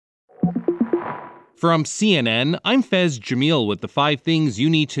From CNN, I'm Fez Jamil with the 5 things you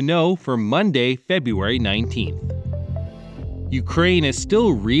need to know for Monday, February 19th. Ukraine is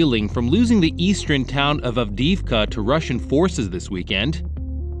still reeling from losing the eastern town of Avdiivka to Russian forces this weekend.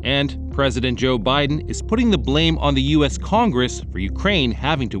 And President Joe Biden is putting the blame on the U.S. Congress for Ukraine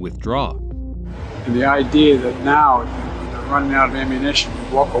having to withdraw. And the idea that now, when they're running out of ammunition,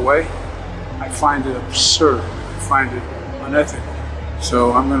 we walk away, I find it absurd. I find it unethical.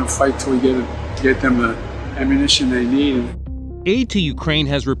 So I'm going to fight till we get them the ammunition they need. Aid to Ukraine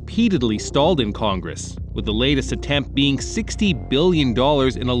has repeatedly stalled in Congress, with the latest attempt being $60 billion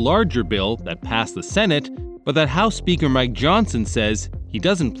in a larger bill that passed the Senate, but that House Speaker Mike Johnson says he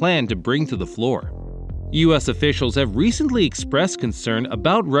doesn't plan to bring to the floor. U.S. officials have recently expressed concern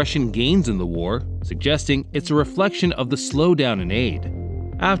about Russian gains in the war, suggesting it's a reflection of the slowdown in aid.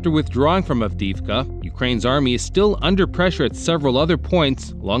 After withdrawing from Avdiivka, Ukraine's army is still under pressure at several other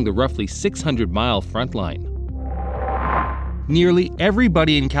points along the roughly 600-mile front line. Nearly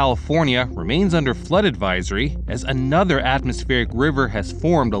everybody in California remains under flood advisory as another atmospheric river has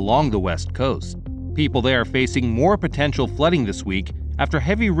formed along the west coast. People there are facing more potential flooding this week after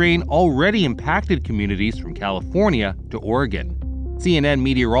heavy rain already impacted communities from California to Oregon. CNN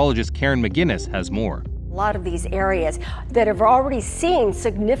meteorologist Karen McGinnis has more. A lot of these areas that have already seen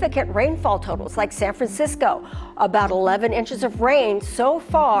significant rainfall totals, like San Francisco, about 11 inches of rain so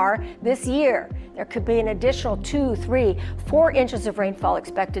far this year. There could be an additional 2, 3, 4 inches of rainfall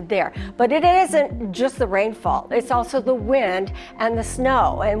expected there. But it isn't just the rainfall. It's also the wind and the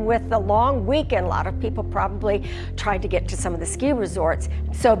snow. And with the long weekend, a lot of people probably tried to get to some of the ski resorts.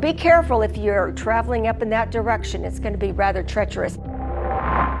 So be careful if you're traveling up in that direction. It's going to be rather treacherous.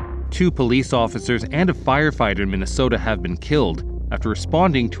 2 police officers and a firefighter in Minnesota have been killed after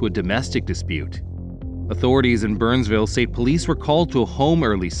responding to a domestic dispute. Authorities in Burnsville say police were called to a home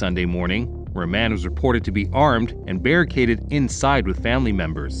early Sunday morning where a man was reported to be armed and barricaded inside with family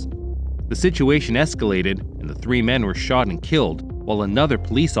members. The situation escalated and the 3 men were shot and killed while another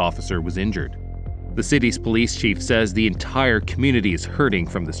police officer was injured. The city's police chief says the entire community is hurting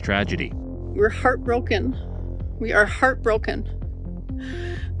from this tragedy. We're heartbroken. We are heartbroken.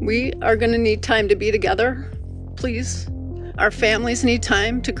 We are going to need time to be together, please. Our families need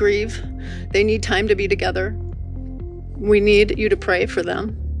time to grieve. They need time to be together. We need you to pray for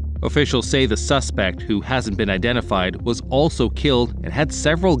them. Officials say the suspect, who hasn't been identified, was also killed and had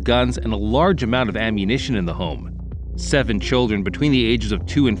several guns and a large amount of ammunition in the home. 7 children between the ages of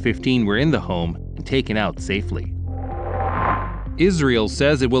 2 and 15 were in the home and taken out safely. Israel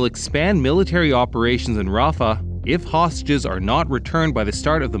says it will expand military operations in Rafah if hostages are not returned by the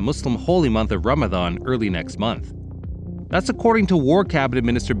start of the Muslim holy month of Ramadan early next month. That's according to War Cabinet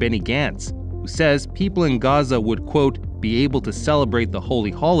Minister Benny Gantz, who says people in Gaza would, quote, be able to celebrate the holy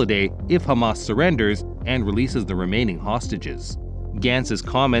holiday if Hamas surrenders and releases the remaining hostages. Gantz's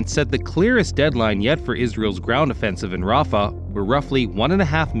comments set the clearest deadline yet for Israel's ground offensive in Rafah, where roughly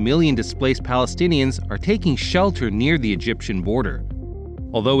 1.5 million displaced Palestinians are taking shelter near the Egyptian border.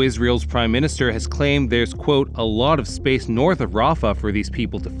 Although Israel's prime minister has claimed there's, quote, a lot of space north of Rafah for these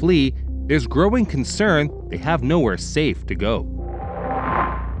people to flee, there's growing concern they have nowhere safe to go.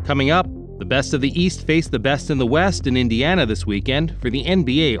 Coming up, the best of the East face the best in the West in Indiana this weekend for the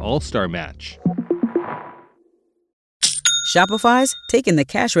NBA All-Star Match. Shopify's taking the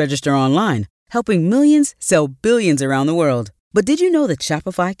cash register online, helping millions sell billions around the world. But did you know that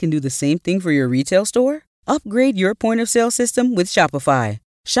Shopify can do the same thing for your retail store? Upgrade your point-of-sale system with Shopify.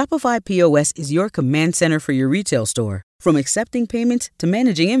 Shopify POS is your command center for your retail store. From accepting payments to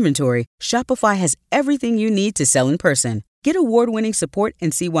managing inventory, Shopify has everything you need to sell in person. Get award-winning support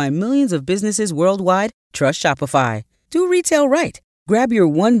and see why millions of businesses worldwide trust Shopify. Do retail right. Grab your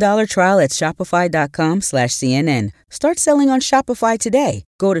 $1 trial at shopify.com/CNN. Start selling on Shopify today.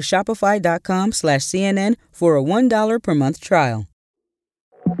 Go to shopify.com/CNN for a $1 per month trial.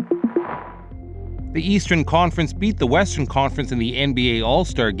 The Eastern Conference beat the Western Conference in the NBA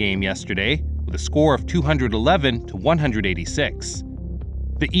All-Star Game yesterday with a score of 211 to 186.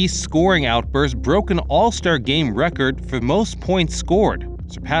 The East scoring outburst broke an All-Star Game record for most points scored,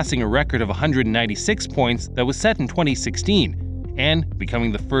 surpassing a record of 196 points that was set in 2016, and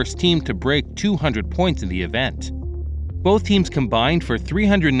becoming the first team to break 200 points in the event. Both teams combined for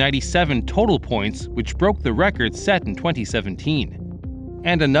 397 total points, which broke the record set in 2017.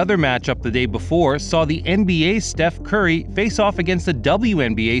 And another matchup the day before saw the NBA's Steph Curry face off against the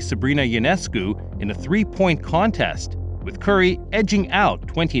WNBA's Sabrina Ionescu in a 3-point contest, with Curry edging out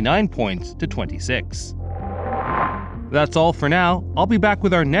 29 points to 26. That's all for now. I'll be back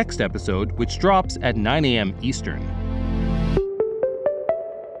with our next episode, which drops at 9 a.m. Eastern.